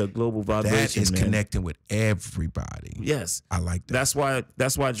vibration. The global vibration. That is connecting with everybody. Yes. I like that.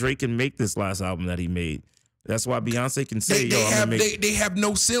 That's why Drake can make this last album that he made. That's why Beyonce can say, they have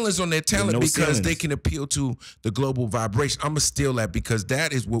no ceilings on their talent because they can appeal to the global vibration. I'm going to steal that because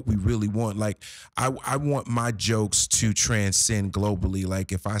that is what we really want. Like, I want my jokes to transcend globally.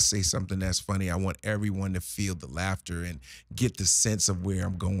 Like, if I say something that's funny, I want everyone to feel the laughter and get the sense of where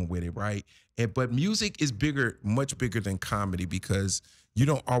I'm going with it, right? But music is bigger, much bigger than comedy because you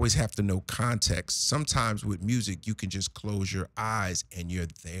don't always have to know context. Sometimes with music, you can just close your eyes and you're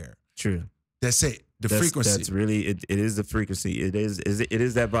there. True. That's it. Frequency. That's really it is the frequency. It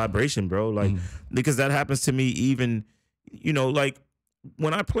is that vibration, bro. Like because that happens to me even, like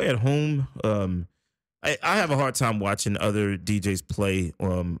when I play at home, I have a hard time watching other DJs play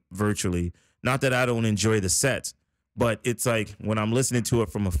virtually. Not that I don't enjoy the sets, but it's like when I'm listening to it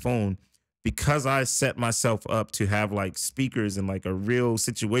from a phone, because I set myself up to have like speakers and like a real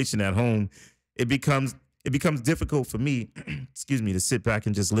situation at home, it becomes difficult for me, excuse me, to sit back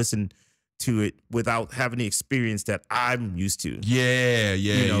and just listen to it without having the experience that I'm used to. Yeah.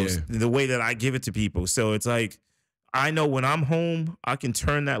 The way that I give it to people. So it's like, I know when I'm home, I can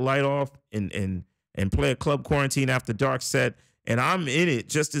turn that light off and play a Club Quarantine After Dark set, and I'm in it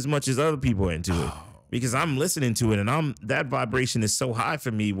just as much as other people are into it because I'm listening to it, and that vibration is so high for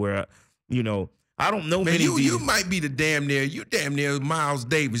me where, I don't know many. You might be damn near Miles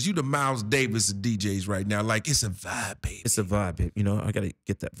Davis. You the Miles Davis of DJs right now. Like, it's a vibe, baby. It's a vibe, baby. I gotta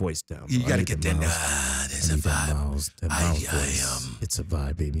get that voice down. You gotta get that. There's a vibe. It's a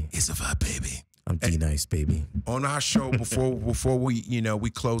vibe, baby. It's a vibe, baby. I'm D-Nice, baby. On our show, before we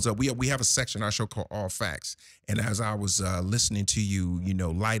close up, we have a section on our show called All Facts. And as I was listening to you,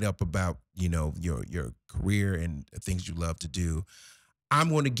 light up about your career and the things you love to do, I'm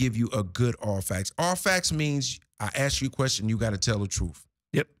going to give you a good all facts. All facts means I ask you a question, you got to tell the truth.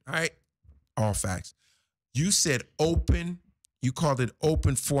 Yep. All right? All facts. You said open, you called it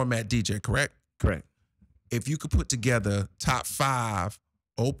open format DJ, correct? Correct. If you could put together top 5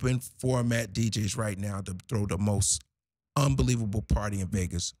 open format DJs right now to throw the most unbelievable party in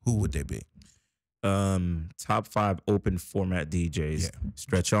Vegas, who would they be? Top 5 open format DJs. Yeah.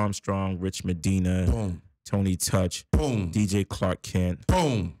 Stretch Armstrong, Rich Medina, Boom. Tony Touch, Boom. DJ Clark Kent,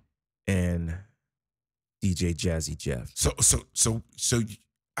 Boom. and DJ Jazzy Jeff. So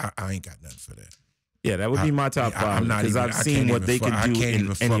I ain't got nothing for that. Yeah, that would be my top 5. I'm not because even. I've seen what they can do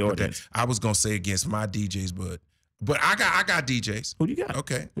in any audience. I was gonna say against my DJs, but I got DJs. Who you got?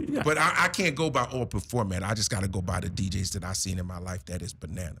 Okay, Who you got? but I can't go by open format. I just got to go by the DJs that I've seen in my life. That is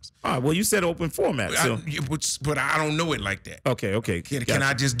bananas. All right, well, you said open format, so But I don't know it like that. okay. Can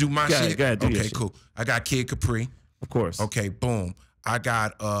I just do my shit? Go ahead, do your Okay, shit. cool. I got Kid Capri. Of course. Okay, boom. I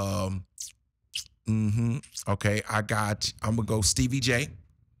got Okay, I'm gonna go Stevie J.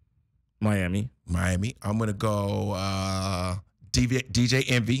 Miami. I'm gonna go DJ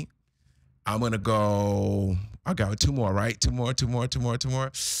Envy. I'm gonna go. I got 2 more, right? 2 more. Gotta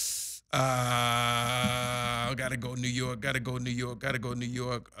go New York. I'm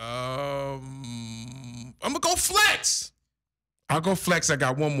gonna go Flex. I'll go Flex. I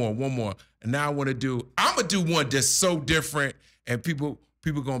got one more. And now I'm gonna do one that's so different, and people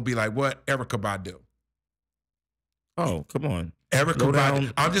gonna be like, "What?" Erykah Badu. Oh, come on. Erykah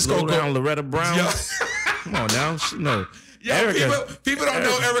Badu. I'm just gonna down go Loretta Brown. Yo. Come on now. No. Yeah, people don't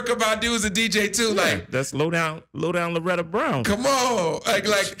know Erykah Badu is a DJ too. Yeah, like that's low down Loretta Brown. Come on,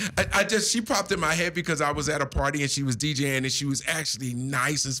 she popped in my head because I was at a party and she was DJing and she was actually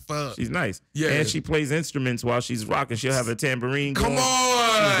nice as fuck. She's nice. Yeah, and she plays instruments while she's rocking. She'll have a tambourine. Come going.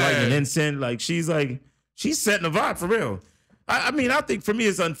 on, She's like an incense. Like she's setting a vibe for real. I mean, I think for me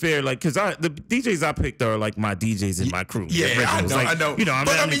it's unfair, like, because the DJs I picked are like my DJs in my crew. Yeah, I know, like, I know. You know,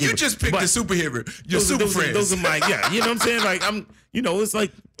 but I mean, you just picked the superhero, your super friends. Those are my, yeah, you know what I'm saying? Like, it's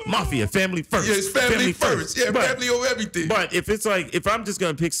like mafia, family first. Yeah, it's family first. Yeah, family over everything. But if it's like, if I'm just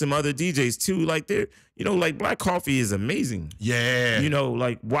gonna pick some other DJs too, like like Black Coffee is amazing. Yeah.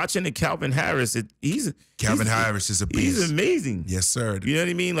 Like watching the Calvin Harris, Calvin Harris is a beast. He's amazing. Yes, sir. You know what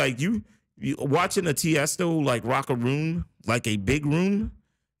I mean? Like you watching a Tiesto like rock a room, like a big room,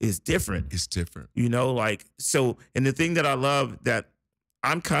 is different. It's different. Like, so, and the thing that I love that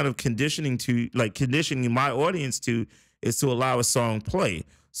I'm kind of conditioning my audience to is to allow a song play.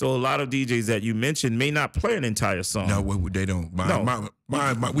 So a lot of DJs that you mentioned may not play an entire song. No, they don't.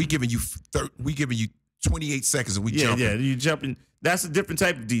 We giving you 28 seconds and we jumping. Yeah, you jumping. That's a different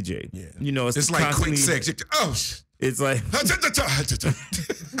type of DJ. Yeah. It's like quick sex. It's like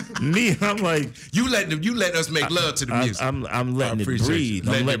me. I'm like you letting us make love to the music. I'm letting it breathe.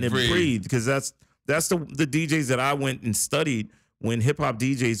 I'm letting it breathe because that's the DJs that I went and studied when hip hop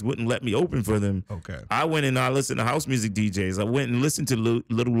DJs wouldn't let me open for them. Okay, I went and I listened to house music DJs. I went and listened to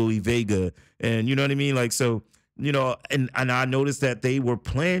Little Louis Vega, and you know what I mean. Like, so, and I noticed that they were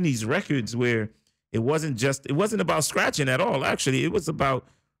playing these records where it wasn't about scratching at all. Actually, it was about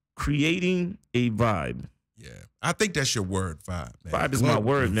creating a vibe. Yeah, I think that's your word, vibe, man. Vibe is my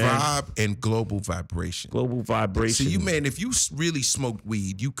word, man. Vibe and global vibration. Global vibration. So man, if you really smoked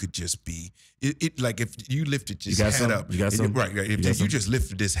weed, you could just be like if you lifted this hat up. You got some? Right. If you just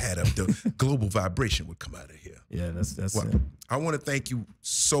lifted this hat up, the global vibration would come out of here. Yeah, that's it. I want to thank you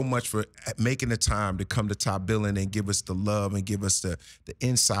so much for making the time to come to Top Billin and give us the love and give us the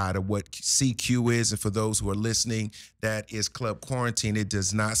inside of what CQ is. And for those who are listening, that is Club Quarantine. It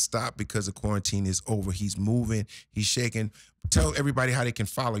does not stop because the quarantine is over. He's moving. He's shaking. Tell everybody how they can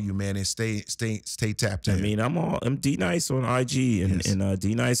follow you, man, and stay tapped in. I mean, I'm D Nice on IG and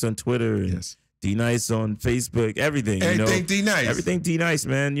D Nice on Twitter and D Nice on Facebook. Everything. Everything D Nice. Everything D Nice,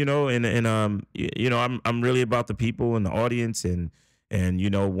 man. I'm really about the people and the audience and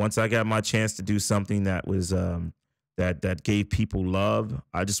once I got my chance to do something that was that gave people love,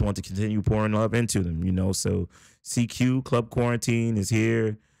 I just want to continue pouring love into them. So CQ Club Quarantine is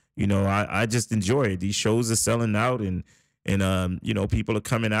here. I just enjoy it. These shows are selling out and people are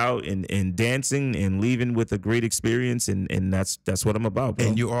coming out and dancing and leaving with a great experience, and that's what I'm about, bro.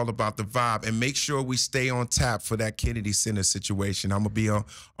 And you're all about the vibe. And make sure we stay on tap for that Kennedy Center situation. I'm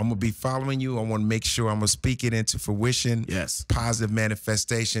gonna be following you. I want to make sure I'm gonna speak it into fruition. Yes. Positive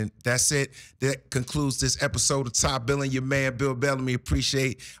manifestation. That's it. That concludes this episode of Top Billin. Your man Bill Bellamy.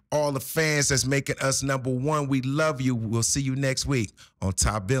 Appreciate all the fans that's making us #1. We love you. We'll see you next week on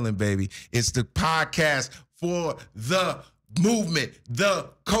Top Billin, baby. It's the podcast for the movement, the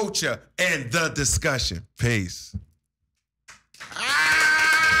culture, and the discussion. Peace.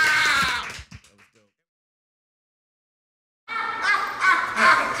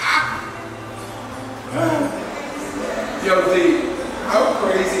 Yo, D, how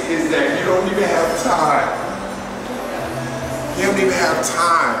crazy is that? You don't even have time. You don't even have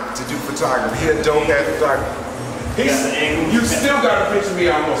time to do photography. He a dope ass photographer. You still got a picture of me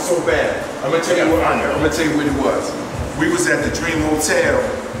almost so bad. I'm gonna tell you what. I'm gonna tell you what it was. We was at the Dream Hotel,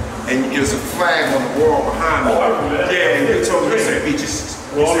 and it was a flag on the wall behind me. Oh, I remember that. Yeah, and you told me, he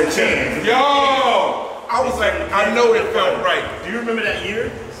said, yo! I was like, I know it felt right. Do you remember that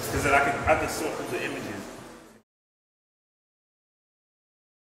year? Because I could sort through the images.